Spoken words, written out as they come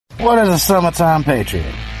What is a summertime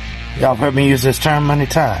patriot? Y'all heard me use this term many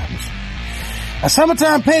times. A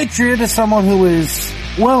summertime patriot is someone who is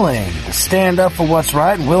willing to stand up for what's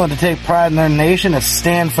right and willing to take pride in their nation and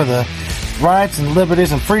stand for the rights and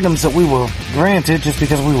liberties and freedoms that we were granted just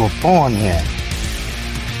because we were born here.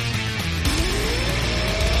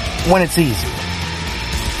 When it's easy,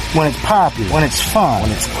 when it's popular, when it's fun,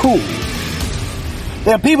 when it's cool.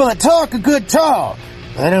 There are people that talk a good talk,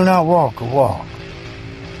 but they do not walk a walk.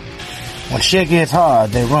 When shit gets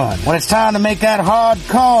hard, they run. When it's time to make that hard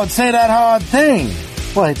call and say that hard thing,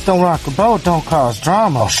 wait, don't rock the boat, don't cause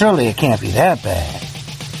drama. Surely it can't be that bad.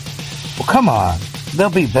 Well, come on. They'll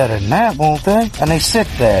be better than that, won't they? And they sit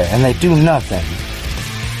there and they do nothing.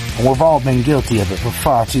 And we've all been guilty of it for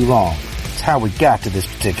far too long. It's how we got to this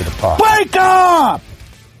particular part. Wake up!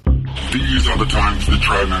 These are the times the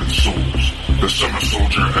Tri-Man's souls, the Summer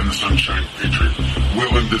Soldier and the Sunshine Patriot,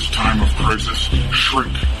 will in this time of crisis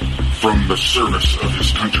shrink from the service of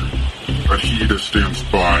his country. But he that stands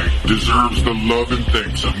by deserves the love and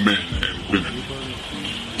thanks of men and women.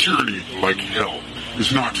 Tyranny, like hell,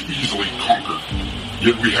 is not easily conquered.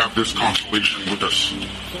 Yet we have this consolation with us,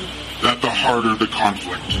 that the harder the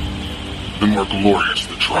conflict, the more glorious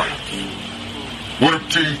the triumph. What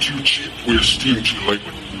obtained too cheap, we esteem too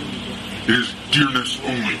lightly. It is dearness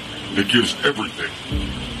only that gives everything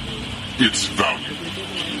its value.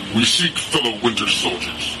 We seek fellow winter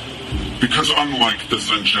soldiers, because unlike the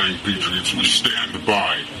Sunshine Patriots, we stand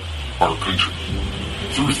by our country.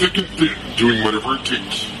 Through thick and thin, doing whatever it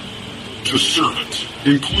takes to serve it,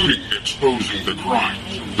 including exposing the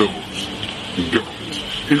crimes of those in government,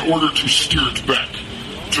 in order to steer it back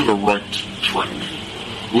to the right track.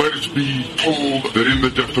 Let it be told that in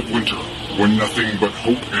the depth of winter, when nothing but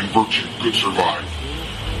hope and virtue could survive,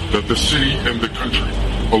 that the city and the country,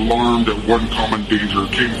 alarmed at one common danger,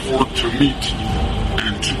 came forth to meet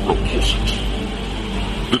and to repulse it.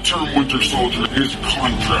 The term Winter Soldier is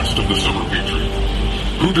contrast of the Summer Patriot,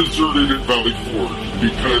 who deserted at Valley Forge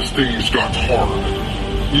because things got hard.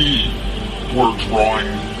 We were drawing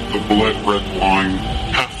the blood-red line,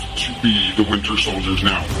 have to be the Winter Soldiers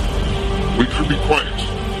now. We could be quiet,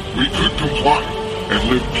 we could comply, and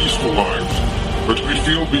live peaceful lives, but we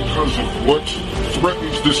feel because of what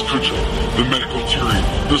threatens this country, the medical tyranny,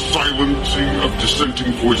 the silencing of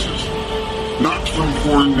dissenting voices, not from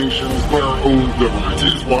foreign nations, but our own government,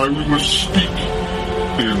 is why we must speak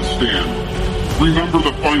and stand. Remember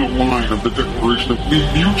the final line of the Declaration that we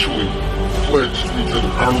mutually pledge to each other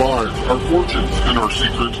our lives, our fortunes, and our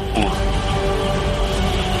secret honor.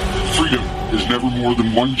 Freedom is never more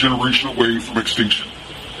than one generation away from extinction.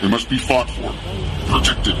 It must be fought for,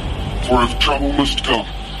 protected, for if trouble must come,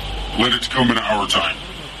 let it come in our time,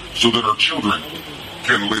 so that our children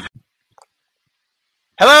can live.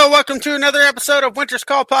 Hello, welcome to another episode of Winter's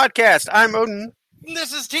Call Podcast. I'm Odin.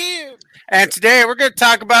 This is Tim. And today we're going to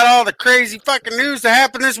talk about all the crazy fucking news that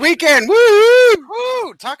happened this weekend. Woo!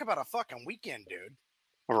 Woo! Talk about a fucking weekend, dude.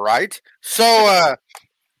 All right. So,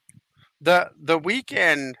 the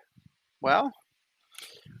weekend, well,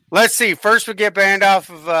 let's see. First, we get banned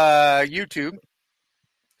off of YouTube.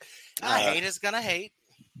 Hate is gonna hate.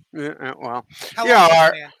 Well, How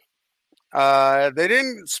long they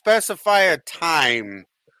didn't specify a time,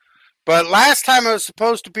 but last time it was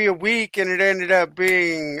supposed to be a week, and it ended up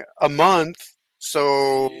being a month.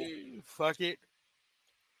 So, fuck it.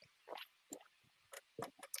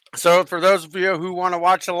 So, for those of you who want to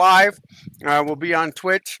watch it live, we'll be on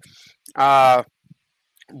Twitch,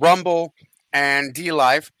 Rumble, and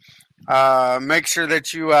DLive. Make sure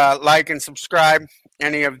that you like and subscribe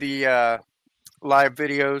any of the live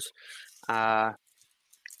videos.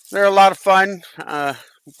 They're a lot of fun.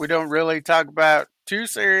 We don't really talk about too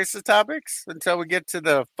serious of topics until we get to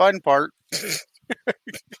the fun part.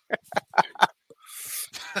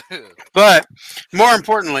 But more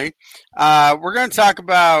importantly, we're going to talk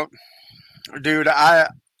about, dude, I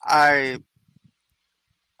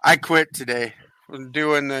quit today. I'm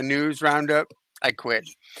doing the news roundup. I quit.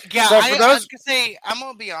 Yeah, so I was gonna say, I'm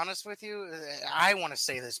gonna be honest with you. I want to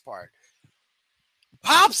say this part.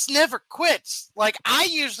 Pops never quits. Like, I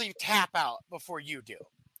usually tap out before you do.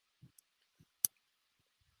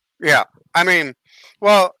 Yeah, I mean,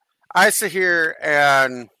 well, I sit here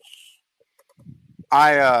and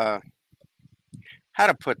how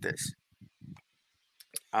to put this?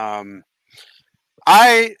 For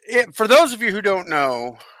those of you who don't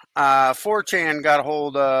know, 4chan got a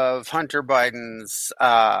hold of Hunter Biden's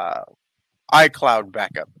iCloud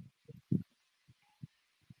backup.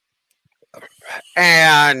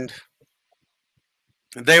 And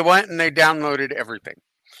they went and they downloaded everything.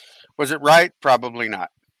 Was it right? Probably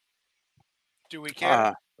not. Do we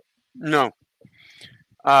care? No.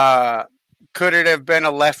 Could it have been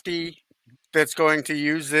a lefty that's going to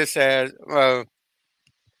use this as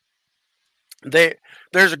they?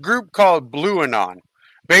 There's a group called Blue Anon.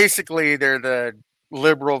 Basically, they're the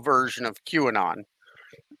liberal version of QAnon.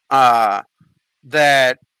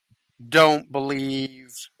 That don't believe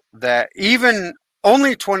that even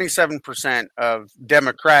only 27% of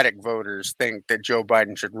Democratic voters think that Joe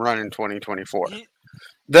Biden should run in 2024.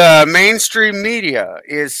 The mainstream media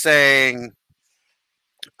is saying,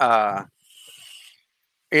 how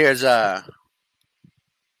to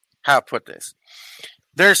put this?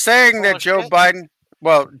 They're saying that Joe Biden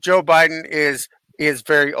is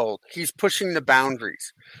very old. He's pushing the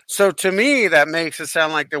boundaries. So to me, that makes it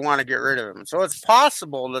sound like they want to get rid of him. So it's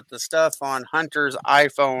possible that the stuff on Hunter's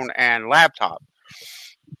iPhone and laptop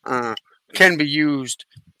can be used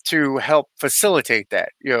to help facilitate that.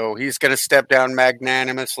 He's going to step down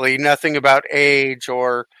magnanimously. Nothing about age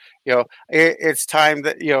or, it's time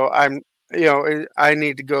that, I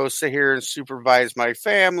need to go sit here and supervise my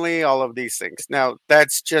family, all of these things. Now,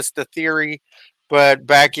 that's just a theory. But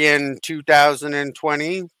back in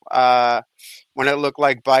 2020, when it looked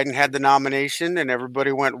like Biden had the nomination and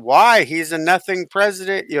everybody went, why? He's a nothing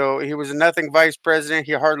president. He was a nothing vice president.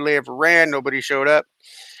 He hardly ever ran. Nobody showed up.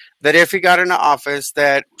 That if he got into office,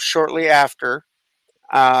 that shortly after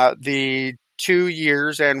the 2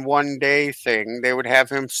 years and 1 day thing, they would have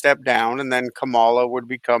him step down, and then Kamala would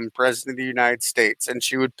become president of the United States, and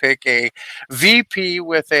she would pick a VP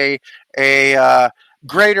with a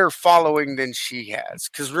greater following than she has.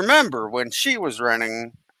 Because remember, when she was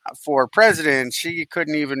running for president, she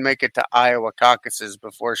couldn't even make it to Iowa caucuses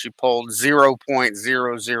before she pulled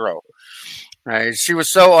 0.00. Right? She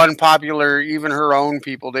was so unpopular, even her own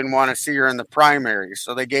people didn't want to see her in the primary,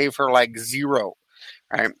 so they gave her like 0.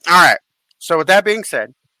 Right? All right. So with that being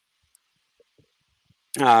said,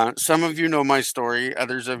 some of you know my story,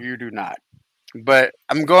 others of you do not. But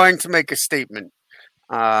I'm going to make a statement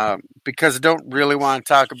because I don't really want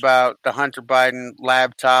to talk about the Hunter Biden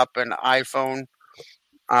laptop and iPhone.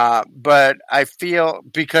 But I feel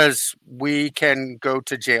because we can go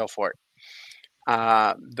to jail for it.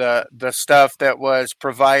 The stuff that was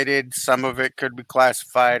provided, some of it could be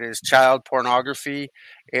classified as child pornography.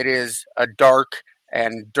 It is a dark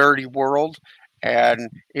and dirty world. And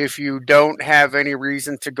if you don't have any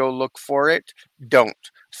reason to go look for it, don't.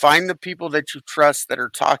 Find the people that you trust that are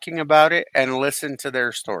talking about it and listen to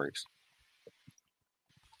their stories.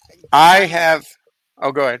 Oh,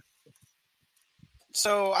 go ahead.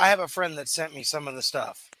 So I have a friend that sent me some of the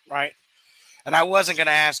stuff, right? And I wasn't going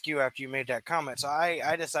to ask you after you made that comment. So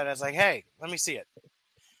I decided, I was like, hey, let me see it.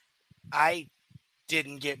 I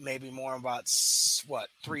didn't get maybe more about,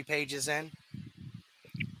 3 pages in?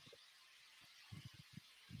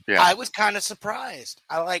 Yeah. I was kind of surprised.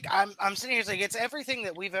 I'm sitting here like, it's everything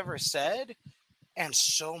that we've ever said and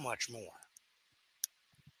so much more.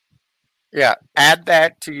 Yeah. Add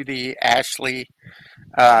that to the Ashley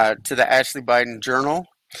Biden Journal,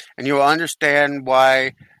 and you will understand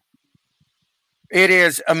why it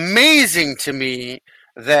is amazing to me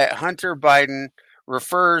that Hunter Biden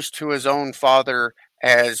refers to his own father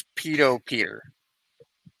as Pedo Peter.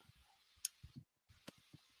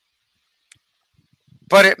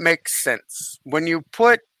 But it makes sense. When you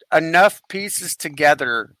put enough pieces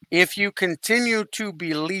together, if you continue to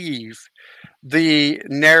believe the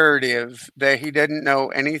narrative that he didn't know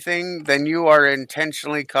anything, then you are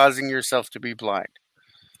intentionally causing yourself to be blind.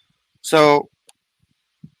 So,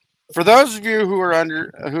 for those of you who are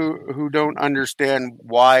who don't understand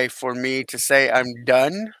why for me to say I'm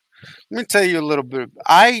done, let me tell you a little bit.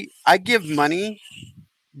 I give money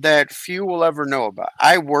that few will ever know about.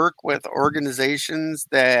 I work with organizations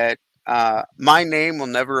that my name will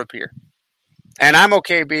never appear, and I'm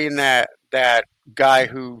okay being that guy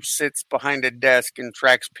who sits behind a desk and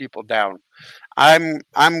tracks people down. I'm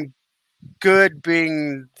good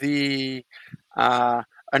being the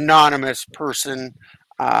anonymous person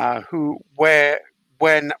who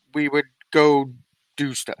when we would go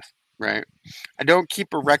do stuff, right? I don't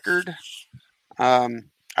keep a record.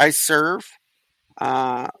 I serve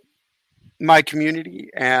my community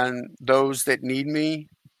and those that need me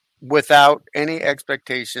without any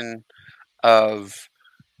expectation of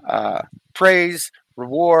praise,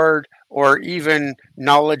 reward, or even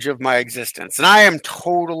knowledge of my existence. And I am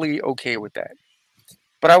totally okay with that.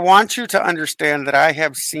 But I want you to understand that I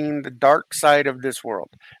have seen the dark side of this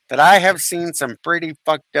world, that I have seen some pretty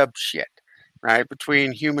fucked up shit, right?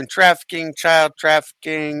 Between human trafficking, child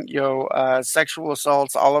trafficking, sexual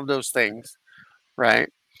assaults, all of those things, right?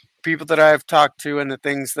 People that I've talked to and the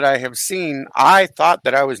things that I have seen, I thought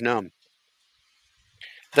that I was numb.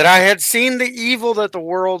 that I had seen the evil that the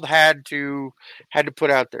world had to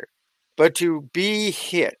put out there. But to be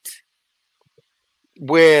hit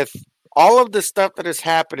with all of the stuff that is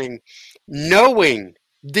happening, knowing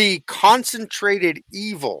the concentrated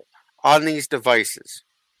evil on these devices,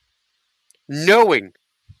 knowing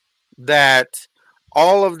that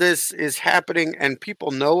all of this is happening and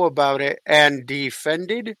people know about it and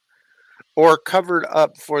defended or covered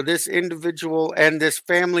up for this individual and this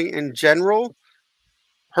family in general,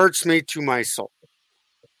 hurts me to my soul.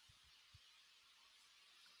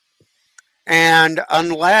 And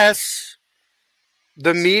unless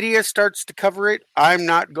the media starts to cover it, I'm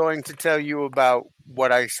not going to tell you about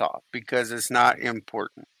what I saw because it's not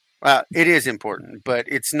important. Well, it is important, but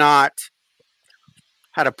it's not,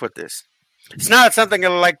 how to put this? It's not something I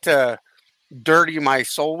like to dirty my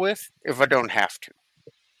soul with if I don't have to.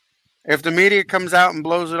 If the media comes out and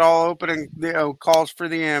blows it all open and calls for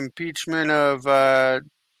the impeachment of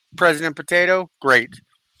President Potato, great.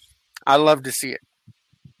 I love to see it.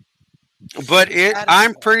 But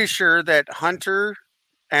I'm pretty sure that Hunter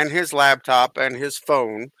and his laptop and his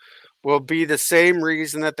phone will be the same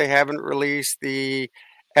reason that they haven't released the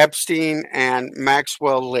Epstein and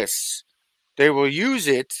Maxwell lists. They will use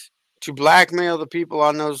it to blackmail the people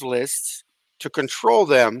on those lists, to control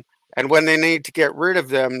them, and when they need to get rid of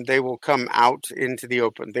them, they will come out into the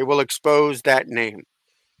open. They will expose that name,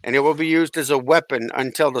 and it will be used as a weapon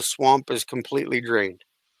until the swamp is completely drained.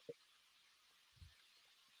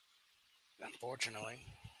 Unfortunately.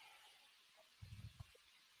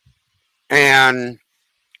 And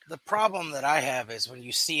the problem that I have is when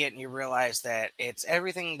you see it and you realize that it's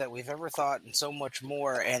everything that we've ever thought and so much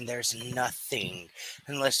more, and there's nothing.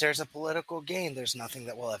 Unless there's a political gain, there's nothing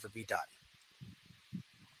that will ever be done.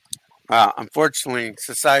 Unfortunately,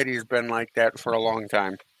 society has been like that for a long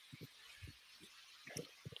time.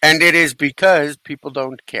 And it is because people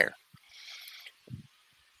don't care.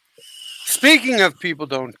 Speaking of people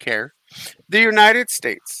don't care, the United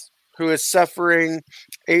States, who is suffering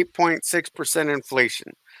 8.6%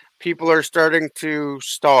 inflation. People are starting to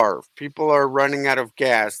starve. People are running out of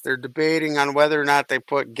gas. They're debating on whether or not they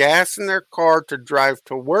put gas in their car to drive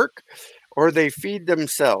to work or they feed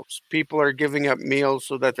themselves. People are giving up meals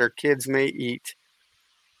so that their kids may eat.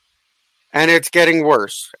 And it's getting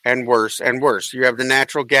worse and worse and worse. You have the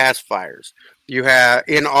natural gas fires. You have,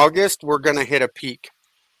 in August, we're going to hit a peak.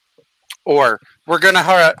 Or we're going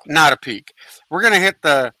to, not a peak. We're going to hit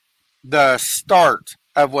the start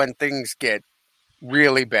of when things get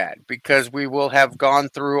really bad, because we will have gone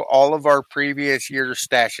through all of our previous year's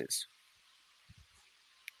stashes.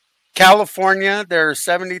 California, there are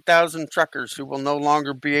 70,000 truckers who will no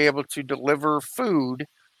longer be able to deliver food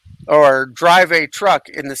or drive a truck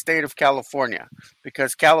in the state of California,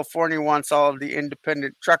 because California wants all of the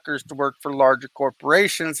independent truckers to work for larger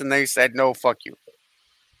corporations, and they said, no, fuck you.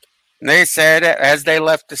 And they said, as they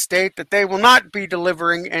left the state, that they will not be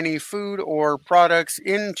delivering any food or products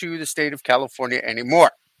into the state of California anymore.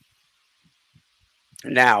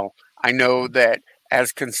 Now, I know that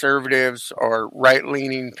as conservatives or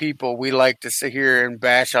right-leaning people, we like to sit here and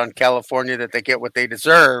bash on California that they get what they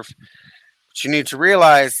deserve. But you need to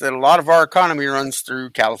realize that a lot of our economy runs through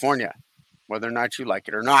California, whether or not you like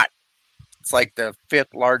it or not. It's like the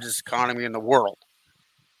 5th largest economy in the world.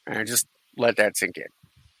 And just let that sink in.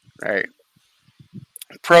 Right,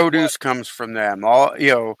 produce comes from them. All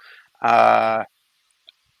I'm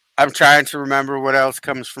trying to remember what else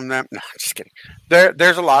comes from them. No, I'm just kidding.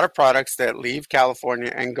 There's a lot of products that leave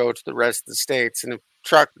California and go to the rest of the states. And if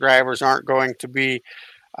truck drivers aren't going to be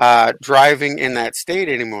driving in that state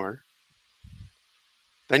anymore,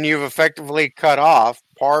 then you've effectively cut off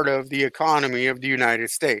part of the economy of the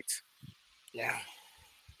United States. Yeah.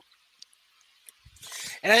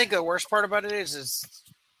 And I think the worst part about it is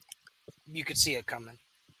you could see it coming.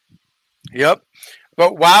 Yep.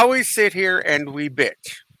 But while we sit here and we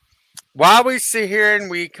bitch, while we sit here and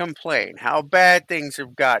we complain how bad things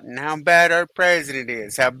have gotten, how bad our president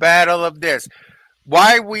is, how bad all of this,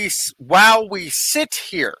 while we sit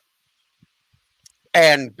here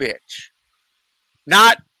and bitch,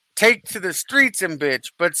 not take to the streets and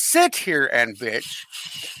bitch, but sit here and bitch,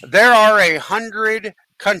 there are 100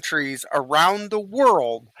 countries around the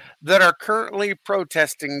world that are currently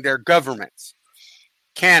protesting their governments.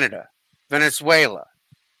 Canada, Venezuela,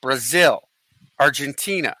 Brazil,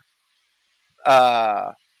 Argentina,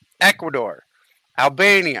 Ecuador,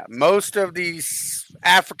 Albania, most of the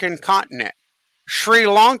African continent. Sri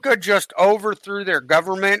Lanka just overthrew their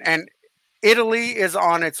government, and Italy is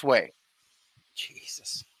on its way.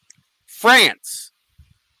 Jesus. France.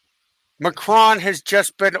 Macron has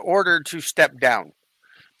just been ordered to step down.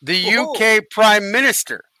 The Whoa. UK Prime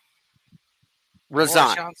Minister Boris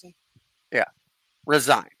resigned. Johnson?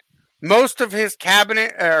 Resigned. Most of his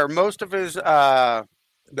cabinet, or most of his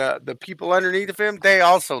the people underneath of him, they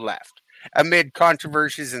also left amid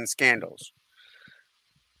controversies and scandals.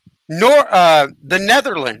 The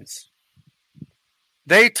Netherlands,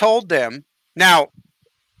 they told them. Now,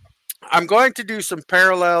 I'm going to do some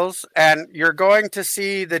parallels, and you're going to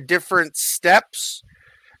see the different steps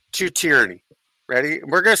to tyranny. Ready?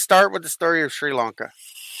 We're going to start with the story of Sri Lanka.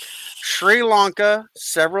 Sri Lanka,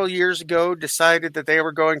 several years ago, decided that they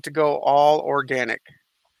were going to go all organic.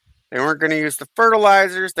 They weren't going to use the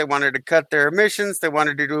fertilizers. They wanted to cut their emissions. They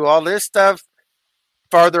wanted to do all this stuff.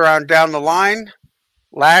 Farther on down the line,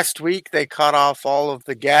 last week they cut off all of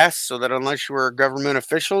the gas so that unless you were a government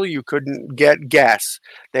official, you couldn't get gas.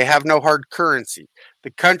 They have no hard currency.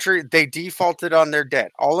 The country, they defaulted on their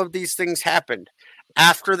debt. All of these things happened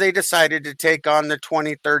after they decided to take on the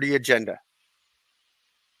 2030 agenda.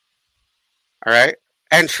 All right.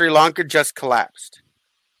 And Sri Lanka just collapsed.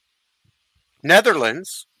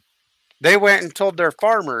 Netherlands, they went and told their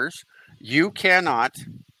farmers, you can't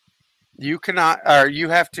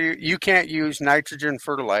use nitrogen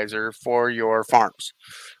fertilizer for your farms.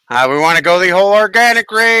 We want to go the whole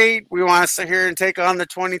organic rate. We want to sit here and take on the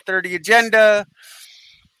 2030 agenda.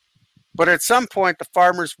 But at some point, the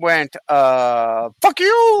farmers went, fuck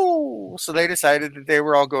you. So they decided that they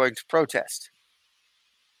were all going to protest.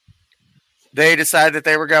 They decided that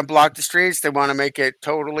they were going to block the streets. They want to make it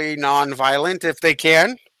totally non-violent if they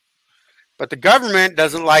can. But the government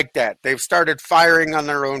doesn't like that. They've started firing on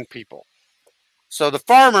their own people. So the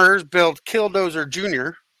farmers built Killdozer Jr.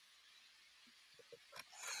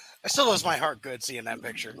 It still does my heart good seeing that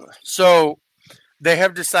picture. So they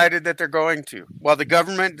have decided that they're going to. Well, the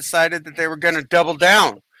government decided that they were going to double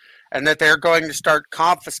down and that they're going to start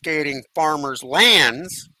confiscating farmers'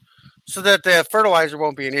 lands so that the fertilizer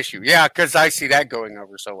won't be an issue. Yeah, because I see that going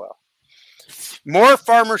over so well. More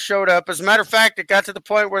farmers showed up. As a matter of fact, it got to the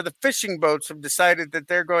point where the fishing boats have decided that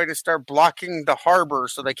they're going to start blocking the harbor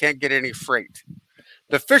so they can't get any freight.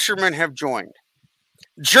 The fishermen have joined.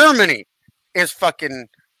 Germany is fucking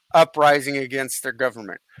uprising against their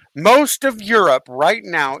government. Most of Europe right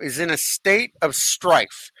now is in a state of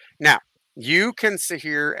strife. Now, you can sit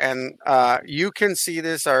here and you can see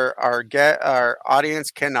this. Our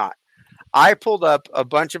audience cannot. I pulled up a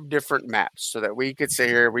bunch of different maps so that we could sit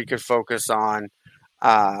here. We could focus on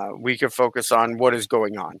what is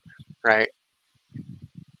going on, right?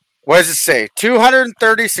 What does it say?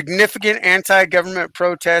 230 significant anti-government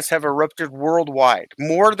protests have erupted worldwide.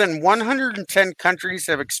 More than 110 countries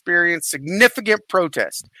have experienced significant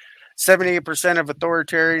protests. 78% of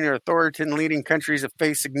authoritarian leading countries have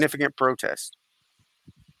faced significant protests.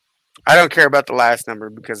 I don't care about the last number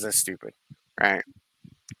because that's stupid, right?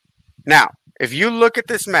 Now, if you look at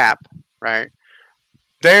this map, right,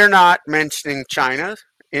 they're not mentioning China's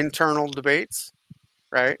internal debates,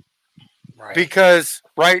 right? Right. Because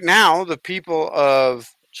right now, the people of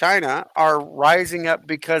China are rising up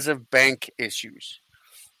because of bank issues.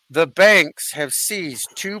 The banks have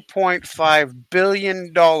seized $2.5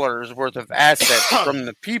 billion worth of assets from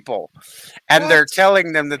the people. And they're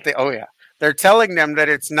telling them that they're telling them that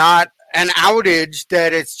it's not an outage,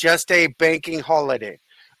 that it's just a banking holiday.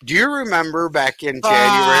 Do you remember back in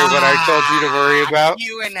January what I told you to worry about?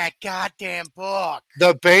 You in that goddamn book.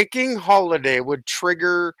 The banking holiday would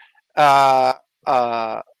trigger a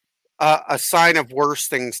sign of worse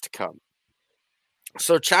things to come.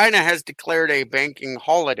 So China has declared a banking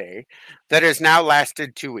holiday that has now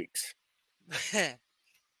lasted 2 weeks.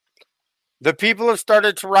 The people have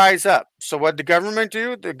started to rise up. So what did the government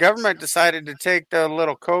do? The government decided to take the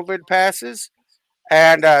little COVID passes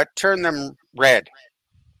and turn them red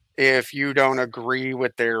if you don't agree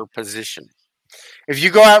with their position. If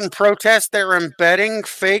you go out and protest, they're embedding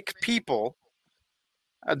fake people.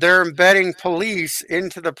 They're embedding police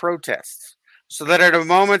into the protests so that at a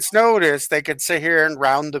moment's notice, they could sit here and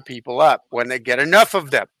round the people up when they get enough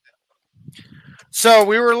of them. So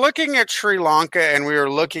we were looking at Sri Lanka and we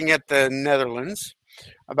were looking at the Netherlands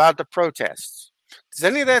about the protests. Does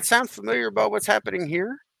any of that sound familiar about what's happening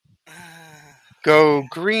here? Go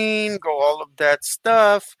green, go all of that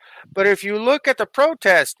stuff. But if you look at the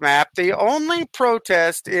protest map, the only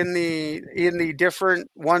protest in the different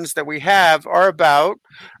ones that we have are about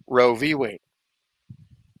Roe v. Wade.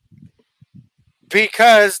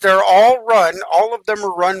 Because they're all of them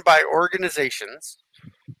are run by organizations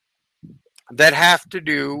that have to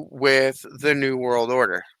do with the New World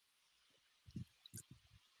Order.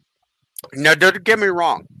 Now, don't get me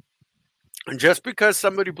wrong. And just because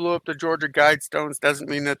somebody blew up the Georgia Guidestones doesn't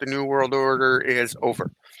mean that the New World Order is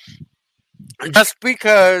over. Just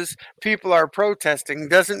because people are protesting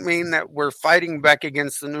doesn't mean that we're fighting back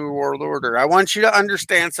against the New World Order. I want you to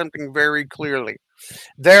understand something very clearly.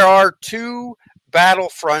 There are two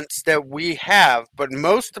battlefronts that we have, but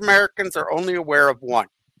most Americans are only aware of one.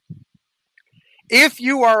 If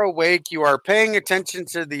you are awake, you are paying attention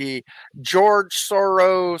to the George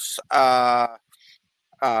Soros,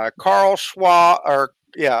 Carl Schwab,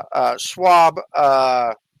 Schwab,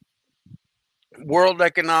 World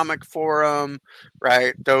Economic Forum,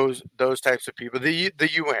 right? Those types of people, the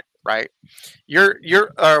UN, right? Your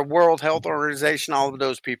World Health Organization, all of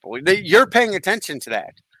those people. You're paying attention to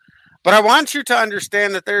that, but I want you to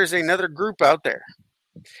understand that there is another group out there,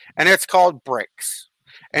 and it's called BRICS,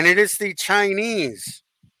 and it is the Chinese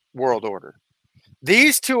World Order.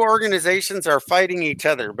 These two organizations are fighting each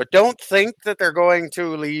other, but don't think that they're going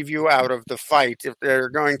to leave you out of the fight, if they're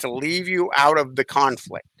going to leave you out of the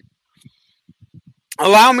conflict.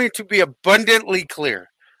 Allow me to be abundantly clear.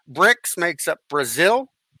 BRICS makes up Brazil,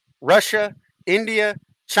 Russia, India,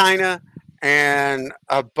 China, and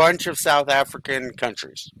a bunch of South African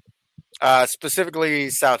countries, specifically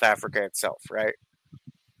South Africa itself, right?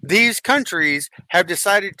 These countries have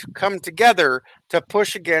decided to come together to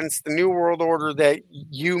push against the New World Order that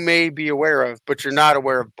you may be aware of, but you're not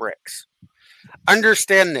aware of BRICS.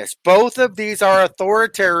 Understand this. Both of these are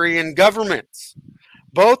authoritarian governments.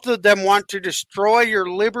 Both of them want to destroy your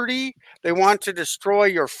liberty. They want to destroy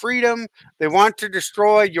your freedom. They want to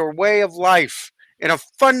destroy your way of life in a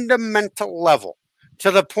fundamental level, to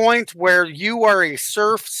the point where you are a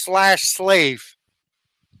serf/slave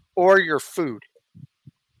or your food.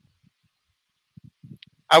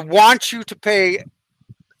 I want you to pay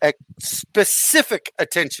a specific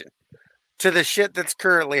attention to the shit that's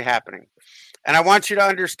currently happening. And I want you to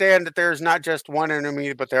understand that there is not just one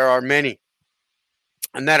enemy, but there are many.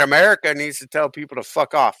 And that America needs to tell people to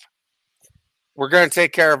fuck off. We're going to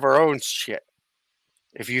take care of our own shit.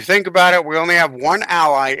 If you think about it, we only have one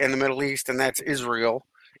ally in the Middle East, and that's Israel.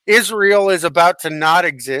 Israel is about to not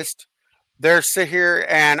exist. They're here,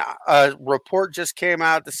 and a report just came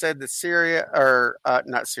out that said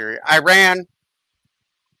that Iran,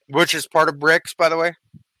 which is part of BRICS, by the way.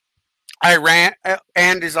 Iran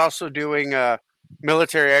and is also doing a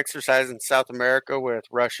military exercise in South America with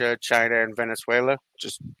Russia, China, and Venezuela.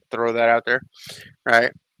 Just throw that out there,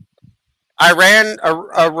 right? Iran,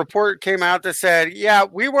 a report came out that said, yeah,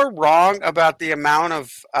 we were wrong about the amount of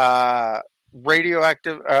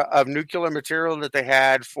radioactive of nuclear material that they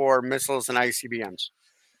had for missiles and ICBMs.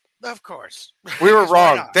 Of course. We were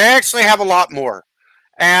wrong. They actually have a lot more.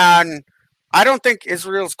 And I don't think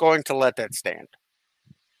Israel's going to let that stand.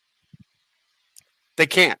 They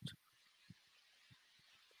can't.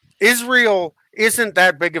 Israel isn't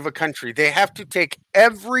that big of a country. They have to take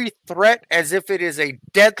every threat as if it is a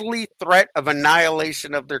deadly threat of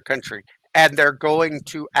annihilation of their country. And they're going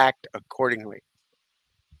to act accordingly.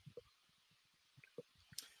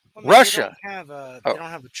 Well, Russia. They don't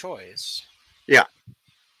have a choice. Yeah.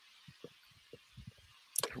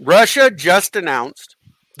 Russia just announced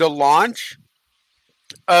the launch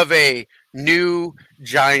of a new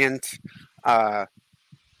giant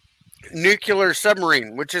nuclear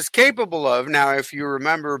submarine, which is capable of, now if you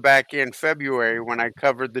remember back in February when I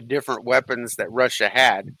covered the different weapons that Russia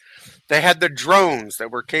had, they had the drones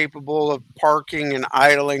that were capable of parking and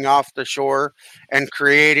idling off the shore and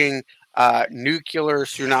creating nuclear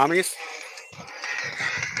tsunamis.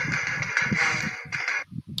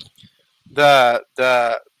 The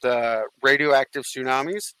radioactive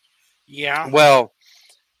tsunamis. Yeah. Well,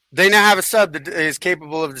 they now have a sub that is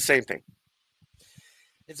capable of the same thing.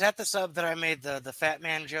 Is that the sub that I made the Fat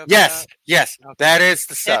Man joke Yes, about? yes, okay. That is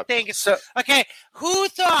the sub. That thing is, okay, who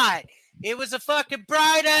thought it was a fucking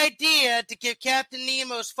bright idea to give Captain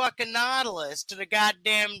Nemo's fucking Nautilus to the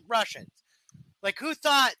goddamn Russians? Like, who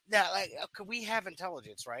thought that, like, we have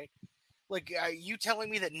intelligence, right? Like, are you telling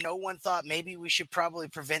me that no one thought maybe we should probably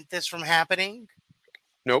prevent this from happening?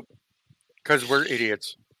 Nope, because we're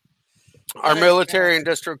idiots. Our military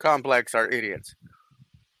industrial complex are idiots.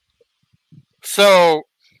 So,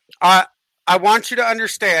 I want you to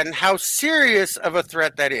understand how serious of a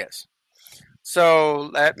threat that is.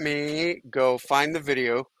 So, let me go find the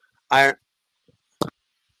video.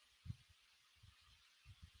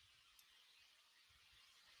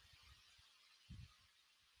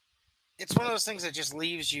 It's one of those things that just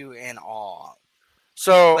leaves you in awe.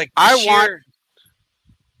 So, like I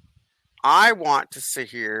want to sit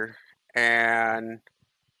here and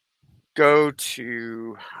go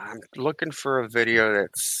to, I'm looking for a video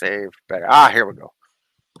that's saved better. Here we go.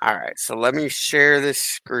 All right, so let me share this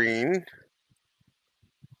screen.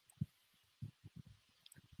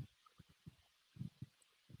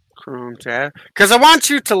 Chrome tab. Because I want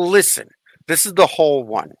you to listen. This is the whole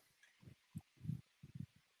one.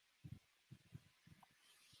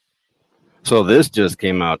 So this just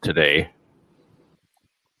came out today.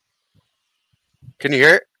 Can you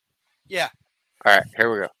hear it? Yeah. All right,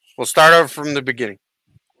 here we go. We'll start over from the beginning.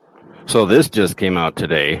 So this just came out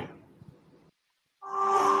today.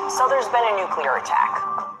 So there's been a nuclear attack.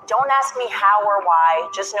 Don't ask me how or why.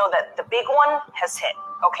 Just know that the big one has hit,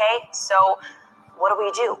 okay? So what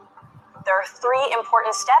do? There are 3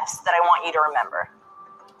 important steps that I want you to remember.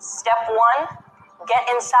 Step 1, get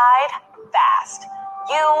inside fast.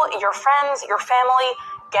 You, your friends, your family,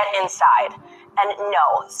 get inside. And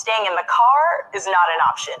no, staying in the car is not an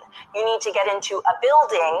option. You need to get into a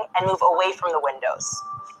building and move away from the windows.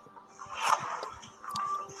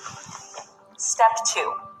 Step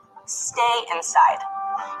 2, stay inside.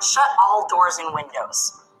 Shut all doors and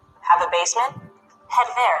windows. Have a basement? Head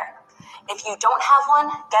there. If you don't have one,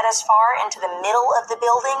 get as far into the middle of the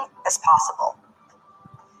building as possible.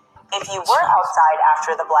 If you were outside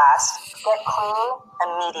after the blast, get clean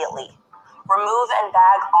immediately. Remove and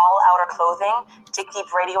bag all outer clothing to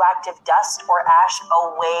keep radioactive dust or ash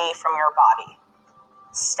away from your body.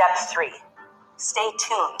 Step 3, stay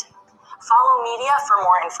tuned. Follow media for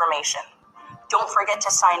more information. Don't forget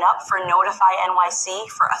to sign up for Notify NYC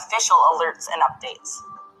for official alerts and updates.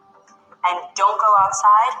 And don't go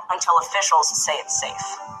outside until officials say it's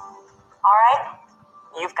safe. All right?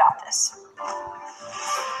 You've got this.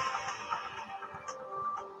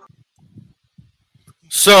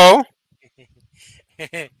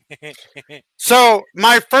 So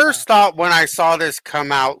my first thought when I saw this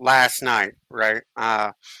come out last night, right,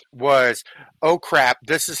 was, oh crap,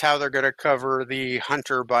 this is how they're going to cover the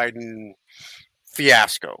Hunter Biden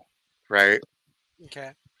fiasco, right?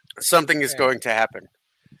 Okay. Something is going to happen.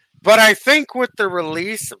 But I think with the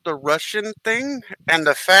release of the Russian thing and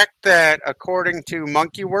the fact that, according to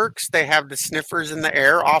MonkeyWorks, they have the sniffers in the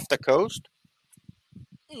air off the coast,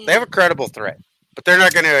 they have a credible threat, but they're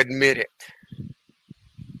not going to admit it.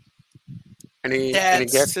 Any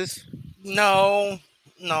guesses? No,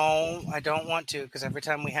 I don't want to, because every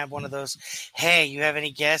time we have one of those, hey, you have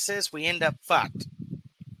any guesses? We end up fucked.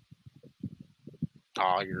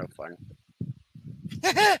 Oh, you're no fun.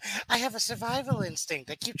 I have a survival instinct.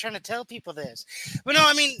 I keep trying to tell people this. But no,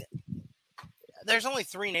 I mean, there's only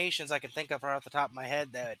 3 nations I can think of right off the top of my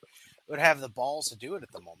head that would have the balls to do it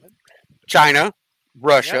at the moment. China,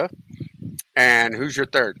 Russia, and who's your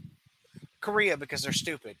third? Korea, because they're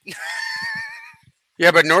stupid. Yeah,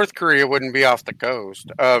 but North Korea wouldn't be off the coast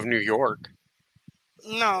of New York.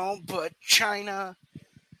 No, but China,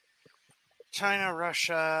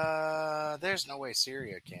 Russia, there's no way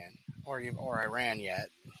Syria can. Or Iran yet.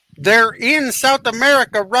 They're in South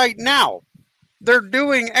America right now. They're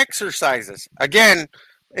doing exercises. Again,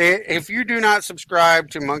 if you do not subscribe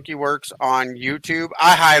to MonkeyWorks on YouTube,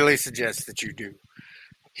 I highly suggest that you do.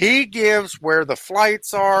 He gives where the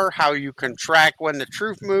flights are, how you can track when the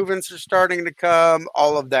troop movements are starting to come,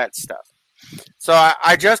 all of that stuff. So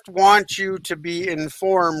I just want you to be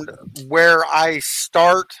informed. Where I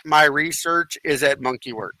start my research is at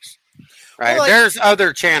MonkeyWorks. Right. Well, there's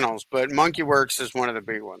other channels, but MonkeyWorks is one of the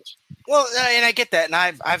big ones. Well, and I get that, and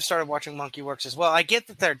I've started watching MonkeyWorks as well. I get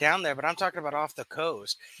that they're down there, but I'm talking about off the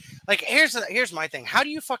coast. Like, here's my thing. How do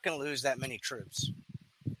you fucking lose that many troops?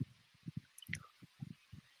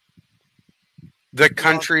 The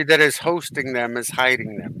country that is hosting them is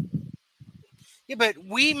hiding them. Yeah, but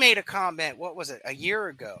we made a comment, what was it, a year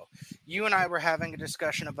ago? You and I were having a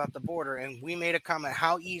discussion about the border, and we made a comment,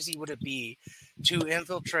 how easy would it be to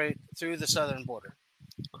infiltrate through the southern border?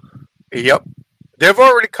 Yep. They've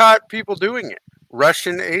already caught people doing it.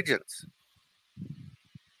 Russian agents.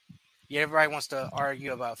 Yeah, everybody wants to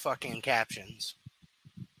argue about fucking captions.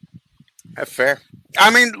 That's fair. I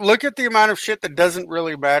mean, look at the amount of shit that doesn't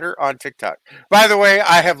really matter on TikTok. By the way,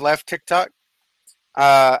 I have left TikTok.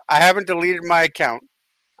 I haven't deleted my account.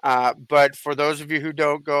 But for those of you who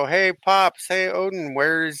don't go, hey, Pops, hey, Odin,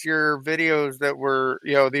 where's your videos that were,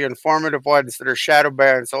 the informative ones that are shadow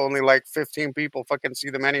banned, so only like 15 people fucking see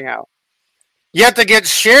them anyhow. Yet they get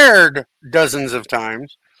shared dozens of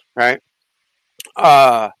times, right?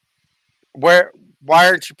 Why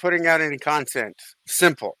aren't you putting out any content?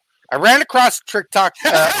 Simple. I ran across a TikTok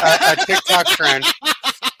trend,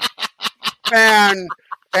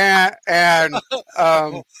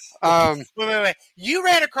 Wait. You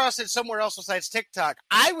ran across it somewhere else besides TikTok.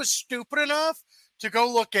 I was stupid enough to go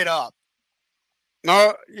look it up.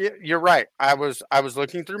 No, you're right. I was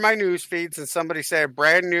looking through my news feeds and somebody said a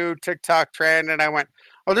brand new TikTok trend, and I went,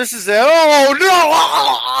 "Oh, this is it! Oh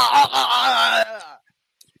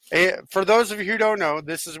no!" For those of you who don't know,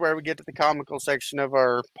 this is where we get to the comical section of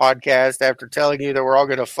our podcast. After telling you that we're all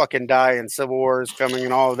going to fucking die and civil war is coming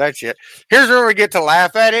and all of that shit, here's where we get to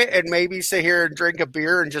laugh at it and maybe sit here and drink a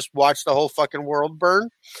beer and just watch the whole fucking world burn.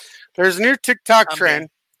 There's a new TikTok trend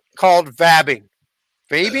called vabbing,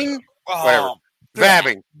 whatever.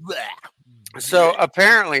 Vabbing. So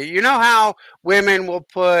apparently, you know how women will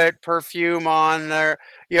put perfume on their,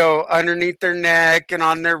 underneath their neck and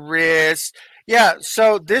on their wrists. Yeah,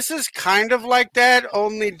 so this is kind of like that,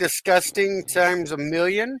 only disgusting times a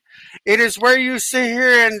million. It is where you sit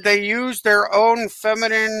here and they use their own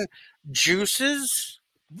feminine juices.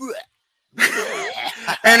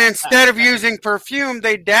 And instead of using perfume,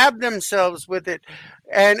 they dab themselves with it.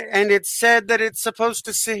 And it's said that it's supposed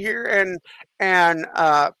to sit here and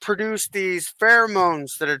produce these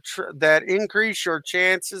pheromones that increase your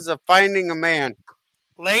chances of finding a man.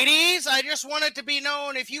 Ladies, I just want it to be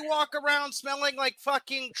known, if you walk around smelling like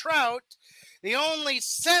fucking trout, the only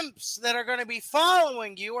simps that are going to be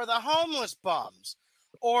following you are the homeless bums.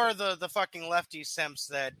 Or the fucking lefty simps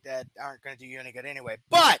that aren't going to do you any good anyway.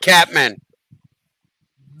 But Catmen.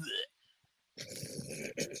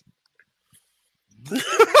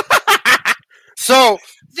 So,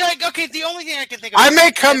 okay, the only thing I can think of... I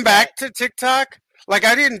may come back to TikTok. Like,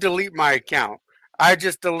 I didn't delete my account. I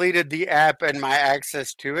just deleted the app and my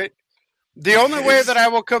access to it. The only way that I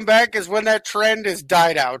will come back is when that trend is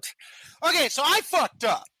died out. Okay, so I fucked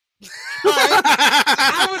up.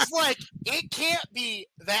 I was like, it can't be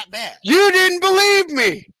that bad. You didn't believe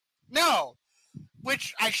me. No,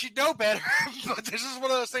 which I should know better, but this is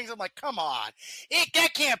one of those things I'm like, come on.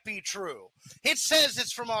 That can't be true. It says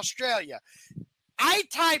it's from Australia. I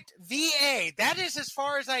typed VA. That is as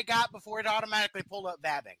far as I got before it automatically pulled up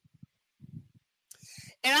vabbing.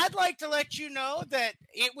 And I'd like to let you know that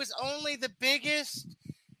it was only the biggest,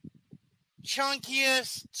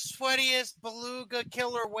 chunkiest, sweatiest beluga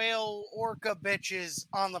killer whale orca bitches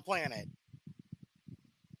on the planet.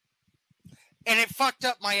 And it fucked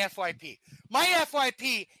up my FYP. My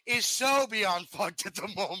FYP is so beyond fucked at the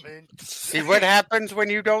moment. See what happens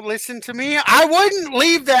when you don't listen to me? I wouldn't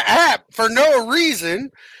leave the app for no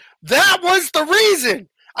reason. That was the reason.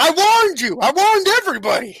 I warned you. I warned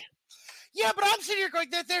everybody. Yeah, but I'm sitting here going,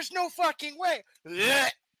 there's no fucking way. Then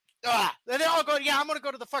they all go, yeah, I'm going to go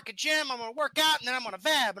to the fucking gym. I'm going to work out, and then I'm going to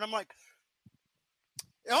vab. And I'm like,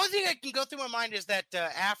 the only thing that can go through my mind is that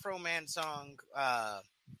Afro Man song.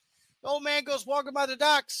 The old man goes walking by the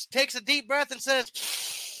docks, takes a deep breath, and says,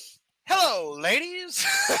 "Hello, ladies."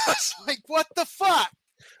 I was like, what the fuck?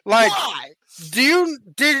 Like, why?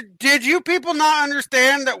 Did you people not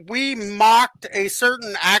understand that we mocked a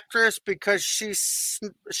certain actress because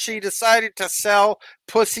she decided to sell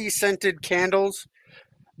pussy-scented candles?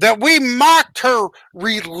 That we mocked her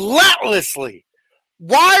relentlessly.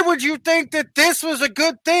 Why would you think that this was a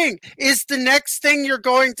good thing? Is the next thing you're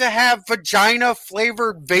going to have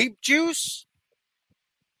vagina-flavored vape juice?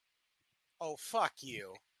 Oh, fuck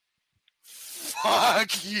you.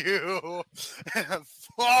 Fuck you.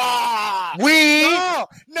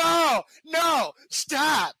 No,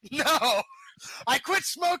 stop. No. I quit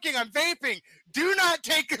smoking. I'm vaping. Do not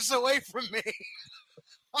take us away from me.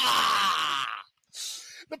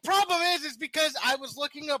 The problem is because I was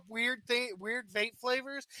looking up weird vape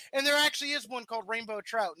flavors, and there actually is one called Rainbow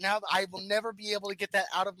Trout. Now I will never be able to get that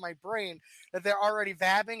out of my brain that they're already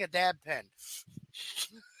vabbing a dab pen.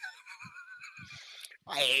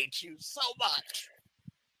 I hate you so much.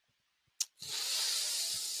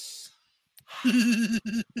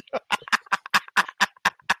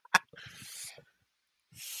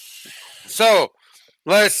 So,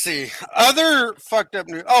 let's see. Other fucked up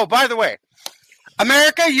news. Oh, by the way,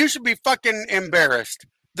 America, you should be fucking embarrassed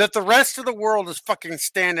that the rest of the world is fucking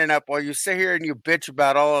standing up while you sit here and you bitch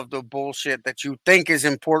about all of the bullshit that you think is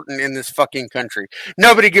important in this fucking country.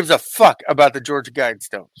 Nobody gives a fuck about the Georgia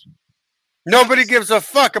Guidestones. Nobody gives a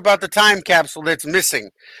fuck about the time capsule that's missing.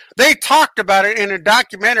 They talked about it in a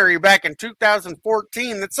documentary back in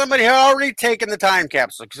 2014 that somebody had already taken the time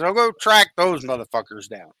capsule. So go track those motherfuckers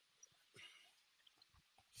down.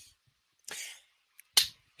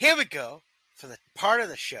 Here we go for the part of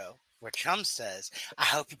the show where Chum says, I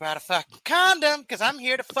hope you brought a fucking condom because I'm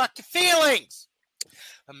here to fuck your feelings.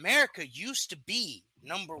 America used to be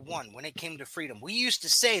number one when it came to freedom. We used to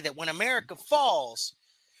say that when America falls,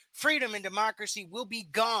 freedom and democracy will be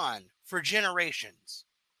gone for generations.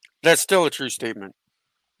 That's still a true statement.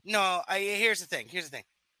 No, here's the thing.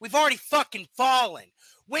 we've already fucking fallen.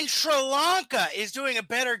 When Sri Lanka is doing a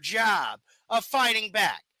better job of fighting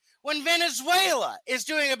back, when Venezuela is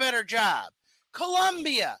doing a better job,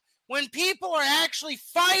 Colombia, when people are actually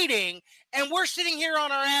fighting and we're sitting here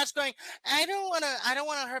on our ass going, I don't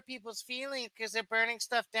want to hurt people's feelings because they're burning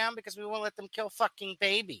stuff down because we won't let them kill fucking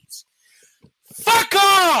babies. Fuck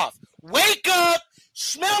off! Wake up!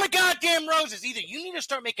 Smell the goddamn roses. Either you need to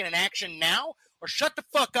start making an action now or shut the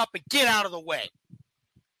fuck up and get out of the way.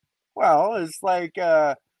 Well, it's like,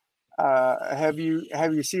 have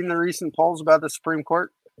you seen the recent polls about the Supreme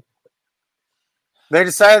Court? They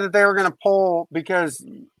decided that they were going to poll because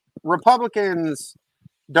Republicans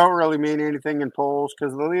don't really mean anything in polls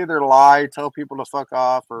because they'll either lie, tell people to fuck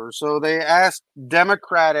off, or so they asked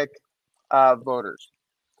Democratic voters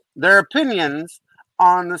their opinions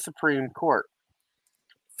on the Supreme Court.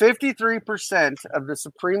 53% of the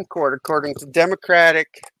Supreme Court, according to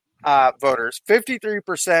Democratic voters,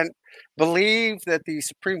 53% believe that the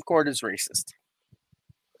Supreme Court is racist.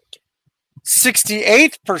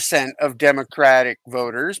 68% of Democratic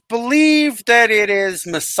voters believe that it is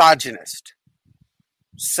misogynist,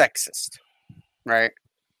 sexist, right?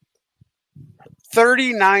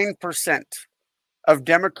 39% of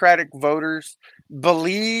Democratic voters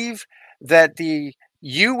believe that the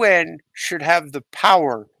UN should have the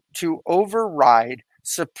power to override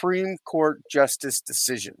Supreme Court justice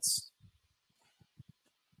decisions.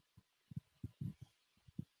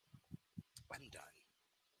 I'm done.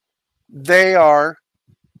 They are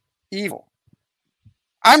evil.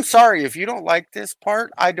 I'm sorry if you don't like this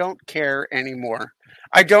part. I don't care anymore.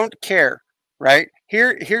 I don't care, right?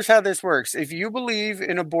 Here's how this works. If you believe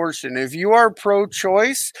in abortion, if you are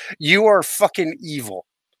pro-choice, you are fucking evil.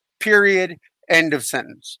 Period. End of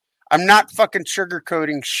sentence. I'm not fucking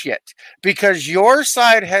sugarcoating shit because your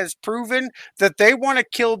side has proven that they want to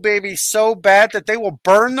kill babies so bad that they will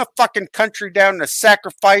burn the fucking country down to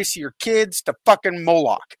sacrifice your kids to fucking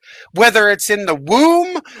Moloch, whether it's in the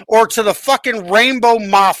womb or to the fucking rainbow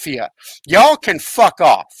mafia. Y'all can fuck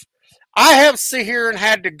off. I have sit here and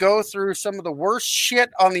had to go through some of the worst shit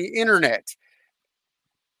on the internet,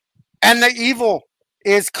 and the evil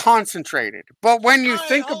is concentrated. But when you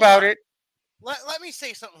think about it, let me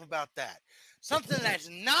say something about that. Something that's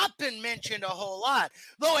not been mentioned a whole lot,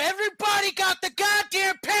 though everybody got the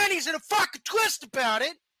goddamn panties in a fucking twist about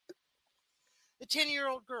it. The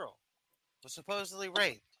 10-year-old girl was supposedly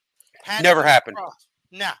raped. Never happened.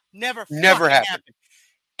 No, never happened.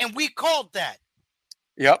 And we called that.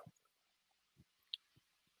 Yep.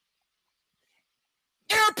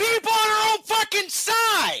 There are people on our own fucking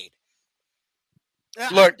side.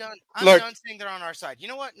 Look, I'm done saying they're on our side. You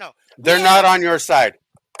know what? No. They're not on your side.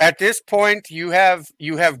 At this point, you have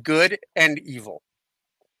good and evil.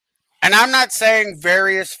 And I'm not saying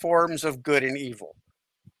various forms of good and evil.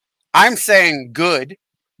 I'm saying good.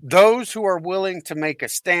 Those who are willing to make a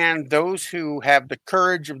stand, those who have the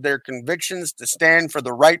courage of their convictions to stand for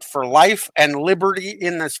the right for life and liberty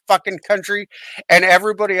in this fucking country, and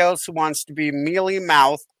everybody else who wants to be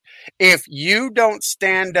mealy-mouthed. If you don't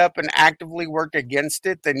stand up and actively work against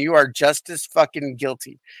it, then you are just as fucking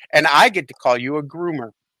guilty. And I get to call you a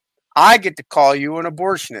groomer. I get to call you an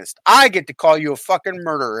abortionist. I get to call you a fucking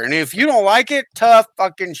murderer. And if you don't like it, tough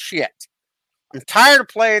fucking shit. I'm tired of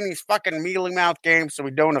playing these fucking mealy-mouthed games so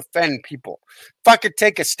we don't offend people. Fucking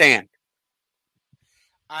take a stand.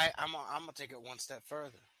 I'm going to take it one step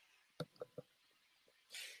further.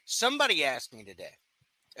 Somebody asked me today.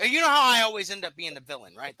 You know how I always end up being the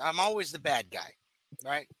villain, right? I'm always the bad guy,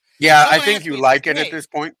 right? Yeah, I think you like it at this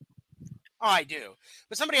point. Oh, I do.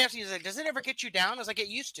 But somebody asked me, does it ever get you down? I was like, it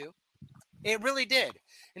used to. It really did.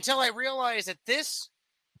 Until I realized that this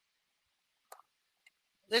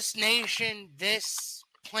nation, this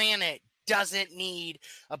planet doesn't need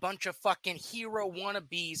a bunch of fucking hero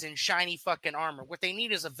wannabes in shiny fucking armor. What they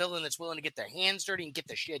need is a villain that's willing to get their hands dirty and get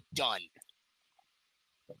the shit done.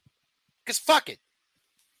 Because fuck it.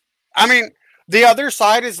 I mean, the other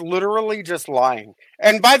side is literally just lying.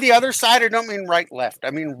 And by the other side, I don't mean right, left.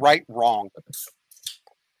 I mean right, wrong.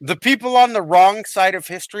 The people on the wrong side of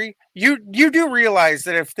history, you do realize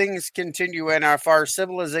that if things continue and if our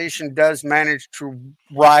civilization does manage to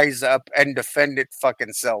rise up and defend its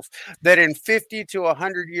fucking self, that in 50 to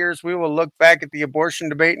 100 years, we will look back at the abortion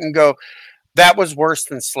debate and go, that was worse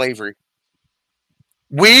than slavery.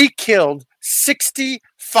 We killed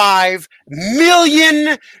 65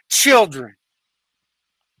 million children.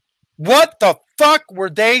 What the fuck were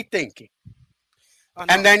they thinking? Oh,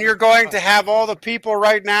 no. And then you're going to have all the people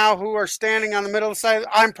right now who are standing on the middle of the side.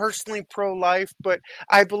 I'm personally pro-life, but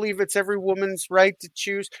I believe it's every woman's right to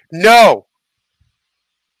choose. No.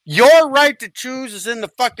 Your right to choose is in the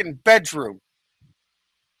fucking bedroom.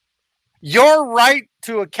 Your right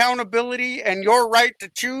to accountability and your right to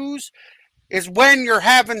choose is when you're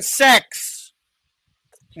having sex.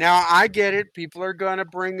 Now, I get it. People are going to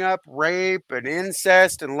bring up rape and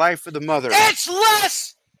incest and life of the mother. It's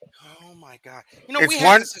less. Oh my God! You know, It's we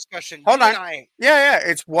had this discussion. Hold you on. and I, Yeah.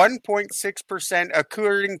 It's 1.6%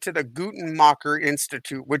 according to the Guttmacher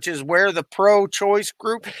Institute, which is where the pro-choice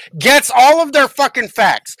group gets all of their fucking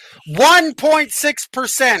facts.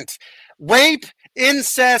 1.6% rape,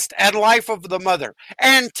 incest, and life of the mother.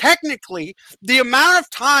 And technically, the amount of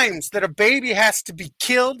times that a baby has to be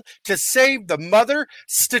killed to save the mother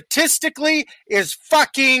statistically is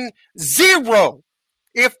fucking zero.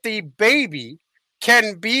 If the baby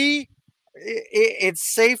can be,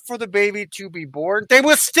 it's safe for the baby to be born, they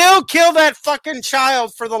will still kill that fucking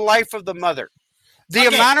child for the life of the mother. The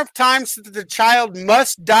amount of times that the child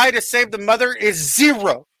must die to save the mother is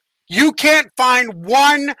zero. You can't find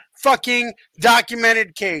one fucking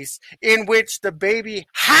documented case in which the baby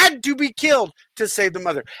had to be killed to save the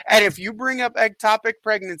mother. And if you bring up ectopic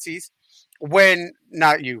pregnancies, when,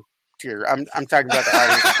 not you, I'm talking about the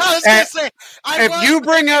audience. I was gonna say, if you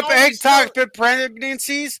bring up ectopic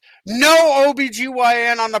pregnancies, no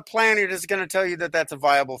OBGYN on the planet is going to tell you that that's a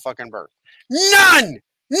viable fucking birth. None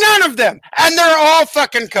of them. And they're all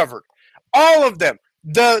fucking covered. All of them.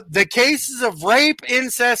 The cases of rape,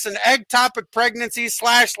 incest, and ectopic pregnancy /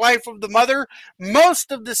 life of the mother,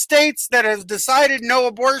 most of the states that have decided no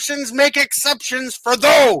abortions make exceptions for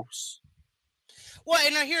those. Well,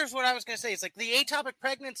 and now here's what I was going to say. It's like the ectopic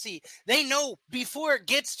pregnancy, they know before it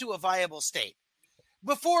gets to a viable state.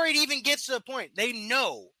 Before it even gets to the point, they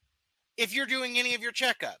know if you're doing any of your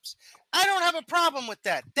checkups. I don't have a problem with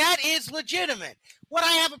that. That is legitimate. What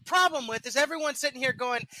I have a problem with is everyone sitting here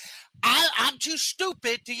going, I'm too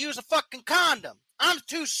stupid to use a fucking condom. I'm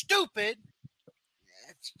too stupid.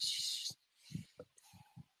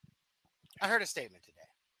 I heard a statement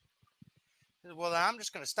today. Well, I'm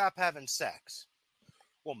just going to stop having sex.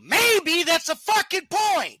 Well, maybe that's a fucking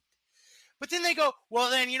point. But then they go,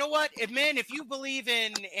 well, then, you know what? If you believe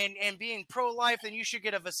in being pro-life, then you should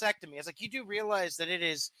get a vasectomy. It's like, you do realize that it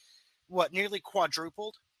is, what, nearly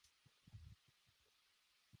quadrupled?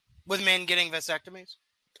 With men getting vasectomies?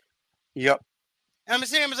 Yep. And I'm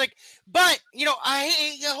saying, I was like, but, you know,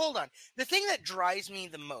 hold on. The thing that drives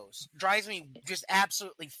me just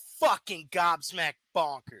absolutely fucking gobsmacked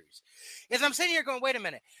bonkers, is I'm sitting here going, wait a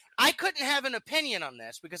minute. I couldn't have an opinion on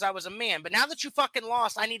this because I was a man, but now that you fucking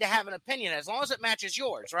lost, I need to have an opinion as long as it matches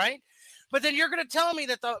yours, right? But then you're going to tell me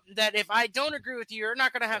that if I don't agree with you, you're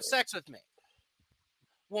not going to have sex with me.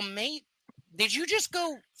 Well, mate, did you just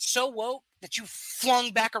go so woke that you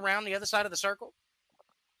flung back around the other side of the circle?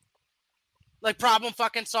 Like, problem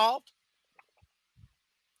fucking solved?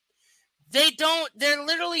 They're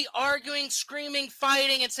literally arguing, screaming,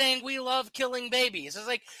 fighting, and saying, we love killing babies. It's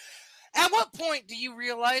like, at what point do you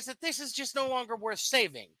realize that this is just no longer worth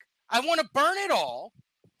saving? I want to burn it all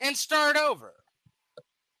and start over.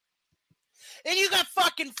 And you got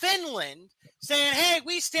fucking Finland saying, hey,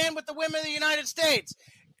 we stand with the women of the United States.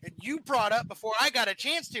 And you brought up before I got a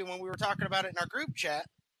chance to when we were talking about it in our group chat,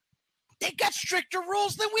 they got stricter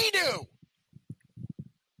rules than we do.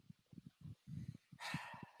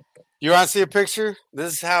 You want to see a picture?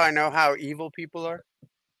 This is how I know how evil people are.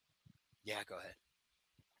 Yeah, go ahead.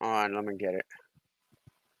 Hold on, let me get it.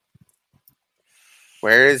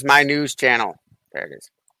 Where is my news channel? There it is.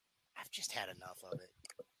 I've just had enough of it.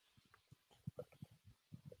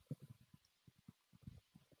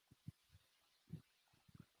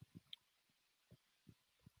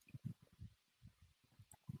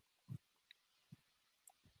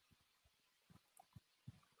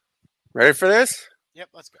 Ready for this? Yep,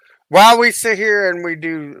 let's go. While we sit here and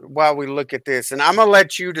while we look at this, and I'm gonna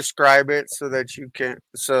let you describe it so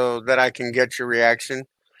that I can get your reaction.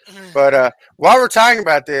 But while we're talking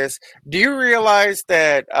about this, do you realize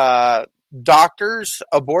that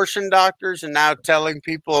abortion doctors, are now telling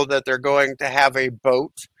people that they're going to have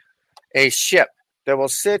a ship that will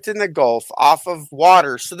sit in the Gulf off of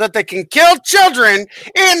water so that they can kill children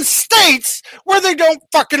in states where they don't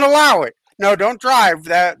fucking allow it? No, don't drive.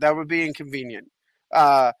 That would be inconvenient.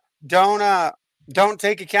 Don't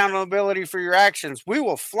take accountability for your actions. We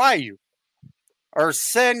will fly you or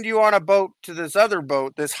send you on a boat to this other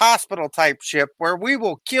boat, this hospital type ship, where we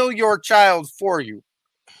will kill your child for you.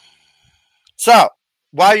 So,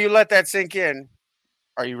 while you let that sink in,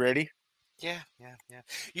 are you ready? Yeah.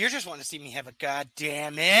 You're just wanting to see me have a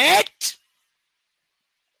goddamn it.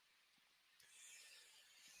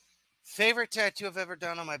 Favorite tattoo I've ever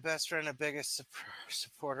done on my best friend and biggest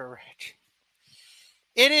supporter, Rich.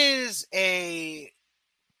 It is a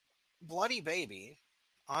bloody baby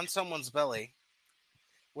on someone's belly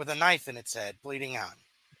with a knife in its head, bleeding out.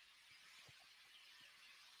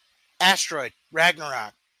 Asteroid,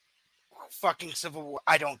 Ragnarok, fucking Civil War.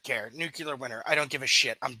 I don't care. Nuclear winter. I don't give a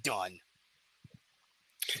shit. I'm done.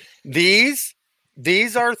 These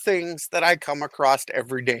are things that I come across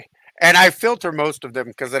every day. And I filter most of them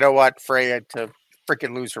because I don't want Freya to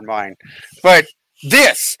freaking lose her mind. But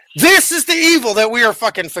this is the evil that we are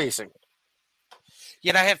fucking facing.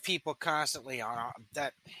 Yet I have people constantly on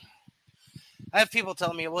that. I have people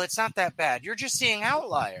telling me, well, it's not that bad. You're just seeing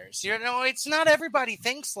outliers. You know, it's not everybody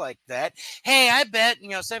thinks like that. Hey, I bet,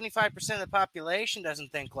 75% of the population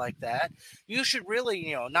doesn't think like that. You should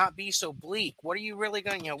really, not be so bleak. What are you really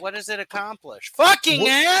going, what does it accomplish? Fucking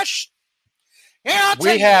Ash! Yeah, I'll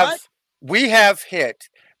tell you what. We have hit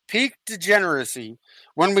peak degeneracy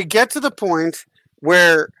when we get to the point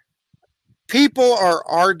where people are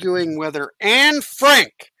arguing whether Anne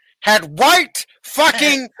Frank had white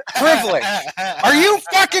fucking privilege. Are you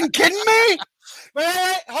fucking kidding me?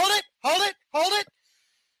 Wait, hold it.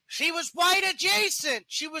 She was white adjacent.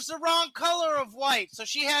 She was the wrong color of white. So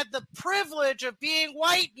she had the privilege of being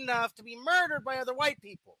white enough to be murdered by other white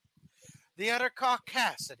people. The utter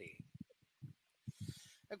caucasity.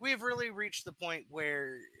 Like, we've really reached the point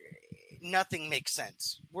where nothing makes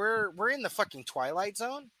sense. We're in the fucking Twilight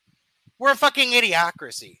Zone. We're a fucking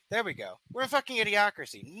idiocracy. There we go. We're a fucking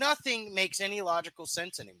idiocracy. Nothing makes any logical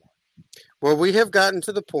sense anymore. Well, we have gotten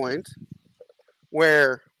to the point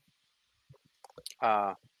where...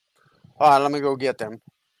 hold on, let me go get them.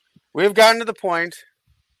 We've gotten to the point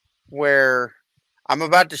where I'm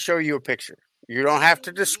about to show you a picture. You don't have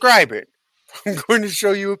to describe it. I'm going to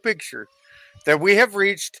show you a picture that we have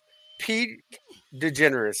reached peak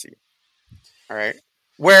degeneracy. All right?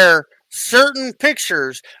 Where certain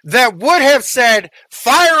pictures that would have said,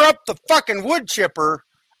 fire up the fucking wood chipper,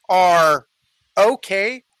 are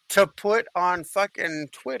okay to put on fucking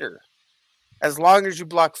Twitter. As long as you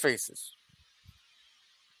block faces.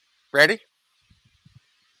 Ready?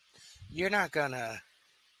 You're not gonna...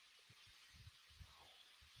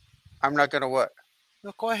 I'm not gonna what?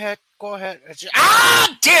 No, go ahead.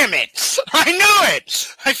 Damn it! I knew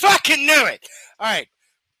it! I fucking knew it! Alright.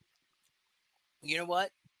 You know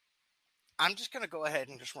what? I'm just going to go ahead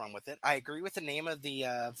and just run with it. I agree with the name of the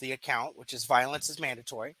account, which is Violence is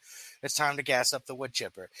Mandatory. It's time to gas up the wood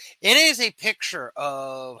chipper. It is a picture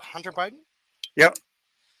of Hunter Biden. Yep.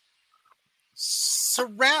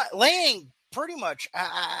 Laying pretty much,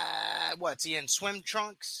 what's he in, swim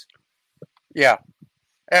trunks? Yeah.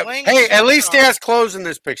 Hey, at least he has clothes in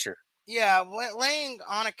this picture. Yeah, laying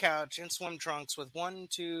on a couch in swim trunks with 1,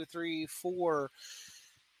 2, 3, 4,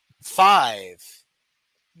 5...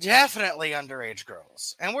 definitely underage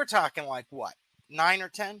girls. And we're talking like what? 9 or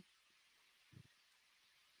 10?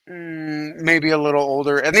 Maybe a little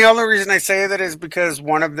older. And the only reason I say that is because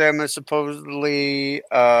one of them is supposedly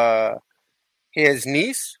his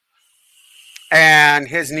niece. And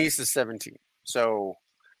his niece is 17. So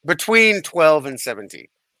between 12 and 17.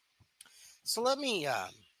 So let me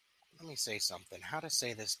say something. How to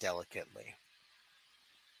say this delicately.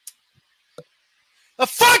 The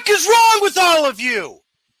fuck is wrong with all of you?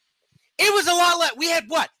 It was a lot less. We had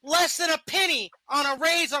what? Less than a penny on a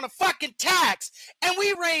raise on a fucking tax. And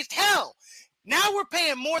we raised hell. Now we're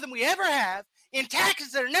paying more than we ever have in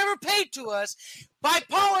taxes that are never paid to us by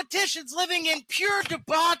politicians living in pure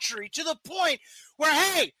debauchery to the point where,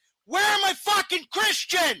 hey, where are my fucking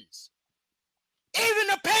Christians? Even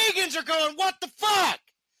the pagans are going, what the fuck?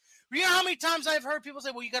 You know how many times I've heard people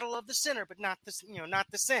say, well, you got to love the sinner, but not the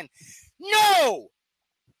sin. No!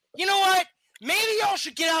 You know what? Maybe y'all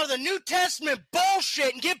should get out of the New Testament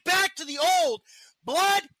bullshit and get back to the old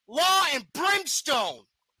blood, law, and brimstone.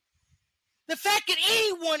 The fact that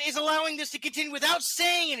anyone is allowing this to continue without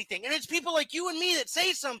saying anything, and it's people like you and me that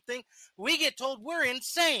say something, we get told we're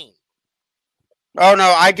insane. Oh,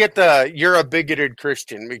 no, I get you're a bigoted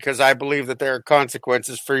Christian because I believe that there are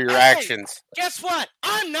consequences for your actions. Guess what?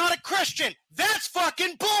 I'm not a Christian. That's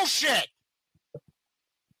fucking bullshit.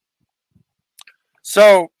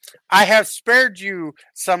 So I have spared you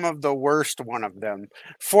some of the worst one of them.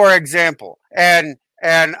 For example, and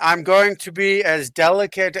I'm going to be as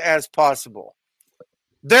delicate as possible.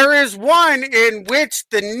 There is one in which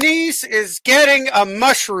the niece is getting a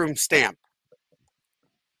mushroom stamp.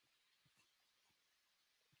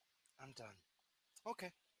 I'm done.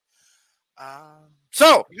 Okay.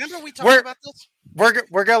 So remember we talked about this?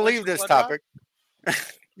 We're gonna leave this topic.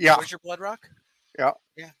 Yeah. Where's your blood rock? Yeah.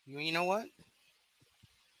 Yeah. You know what?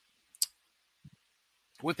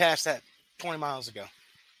 We passed that 20 miles ago.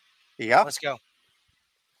 Yeah. Let's go.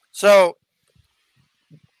 So,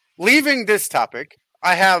 leaving this topic,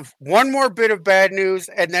 I have one more bit of bad news,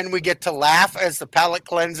 and then we get to laugh as the palate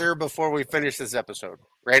cleanser before we finish this episode.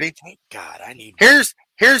 Ready? Thank God, I need.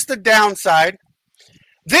 Here's the downside.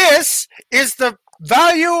 This is the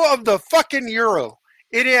value of the fucking euro.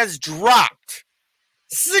 It has dropped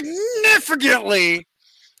significantly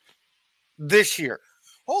this year.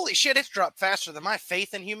 Holy shit! It's dropped faster than my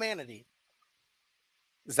faith in humanity.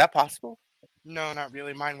 Is that possible? No, not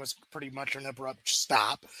really. Mine was pretty much an abrupt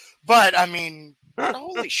stop. But, I mean,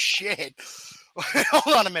 holy shit.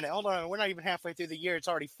 Hold on a minute. Hold on. We're not even halfway through the year. It's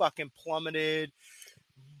already fucking plummeted.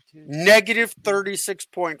 Negative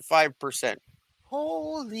 36.5%.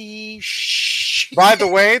 Holy shit. By the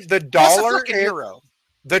way, the dollar... What's a freaking euro?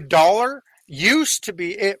 The dollar used to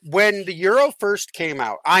be... when the euro first came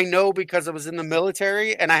out, I know because I was in the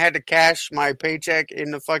military and I had to cash my paycheck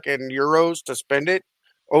in the fucking euros to spend it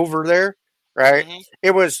over there. Right? Mm-hmm.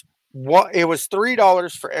 It was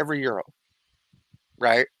 $3 for every euro.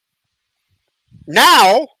 Right?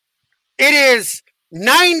 Now, it is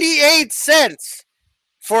 98 cents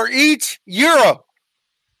for each euro.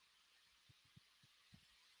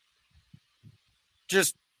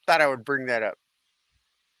 Just thought I would bring that up.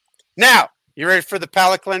 Now, you ready for the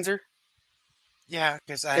palate cleanser? Yeah,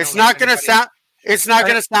 because it's not going to sound... It's not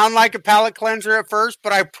going to sound like a palate cleanser at first,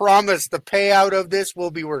 but I promise the payout of this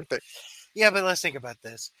will be worth it. Yeah, but let's think about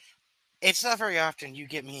this. It's not very often you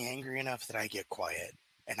get me angry enough that I get quiet.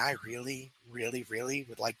 And I really, really, really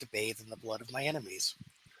would like to bathe in the blood of my enemies.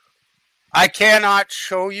 I cannot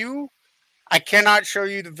show you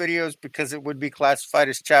the videos because it would be classified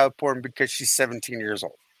as child porn because she's 17 years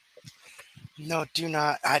old. No, do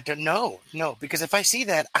not. I don't know. No, because if I see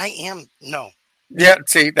that, I am... No. Yeah,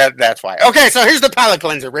 see, that's why. Okay, so here's the palate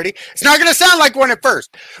cleanser. Ready? It's not going to sound like one at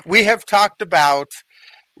first. We have talked about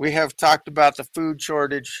the food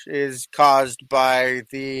shortage is caused by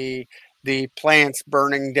the plants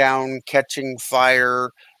burning down, catching fire,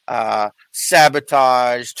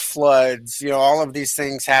 sabotaged, floods, all of these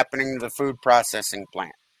things happening to the food processing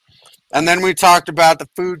plant. And then we talked about the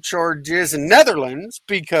food shortages in Netherlands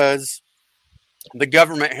because the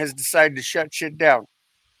government has decided to shut shit down.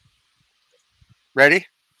 Ready?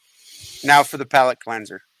 Now for the palate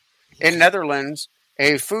cleanser. In Netherlands,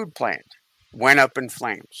 a food plant went up in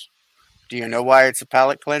flames. Do you know why it's a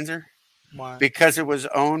palate cleanser? Why? Because it was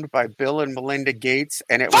owned by Bill and Melinda Gates,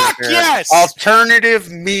 and it was their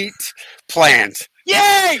alternative meat plant.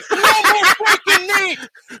 Yay! No more freaking meat!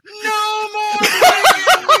 No more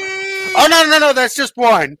freaking meat! Oh, no, that's just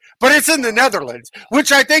one. But it's in the Netherlands,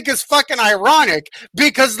 which I think is fucking ironic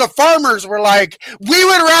because the farmers were like, we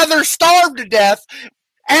would rather starve to death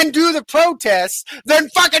and do the protests than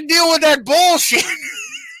fucking deal with that bullshit.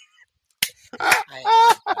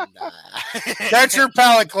 That's your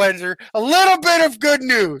palate cleanser. A little bit of good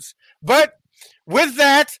news. But with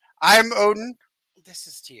that, I'm Odin. This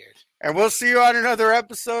is Tiered. And we'll see you on another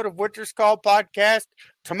episode of Winter's Call Podcast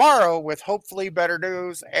tomorrow with hopefully better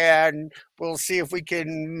news. And we'll see if we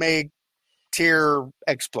can make Tier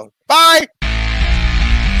explode. Bye!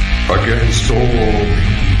 Against all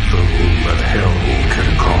evil that hell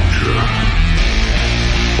can conjure,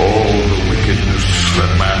 all the wickedness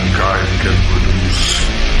that mankind can produce,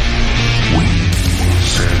 we will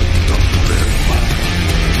send the